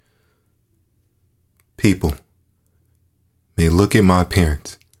people may look at my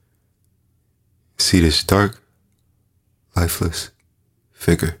appearance, see this dark, lifeless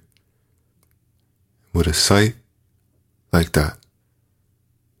figure with a sight like that,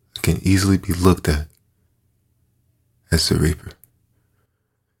 I can easily be looked at as the Reaper.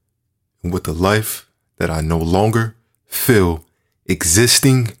 And with the life that I no longer feel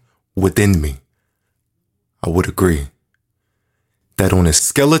existing within me, I would agree that on a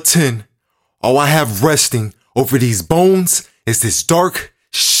skeleton, all I have resting over these bones is this dark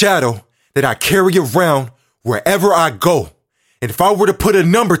shadow that I carry around wherever I go. And if I were to put a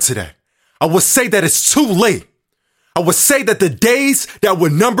number to that, I would say that it's too late. I would say that the days that were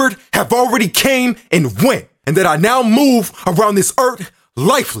numbered have already came and went, and that I now move around this earth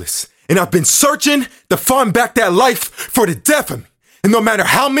lifeless. And I've been searching to find back that life for the death of me. And no matter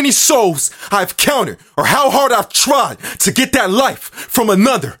how many souls I've counted or how hard I've tried to get that life from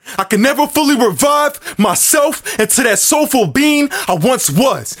another, I can never fully revive myself into that soulful being I once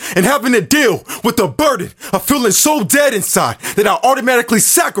was, and having to deal with the burden of feeling so dead inside that I automatically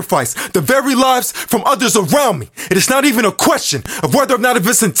sacrifice the very lives from others around me. It is not even a question of whether or not if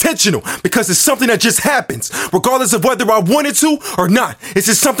it's intentional, because it's something that just happens, regardless of whether I wanted to or not. It's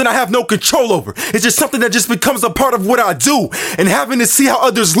just something I have no control over. It's just something that just becomes a part of what I do, and having to see how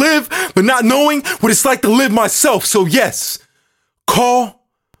others live, but not knowing what it's like to live myself. So yes, call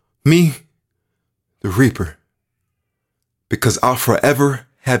me the Reaper, because I'll forever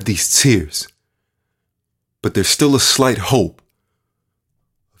have these tears. But there's still a slight hope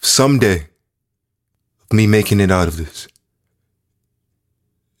of someday of me making it out of this.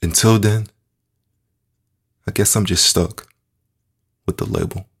 Until then, I guess I'm just stuck with the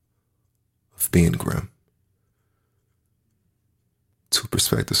label of being grim. Two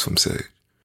perspectives from Sage.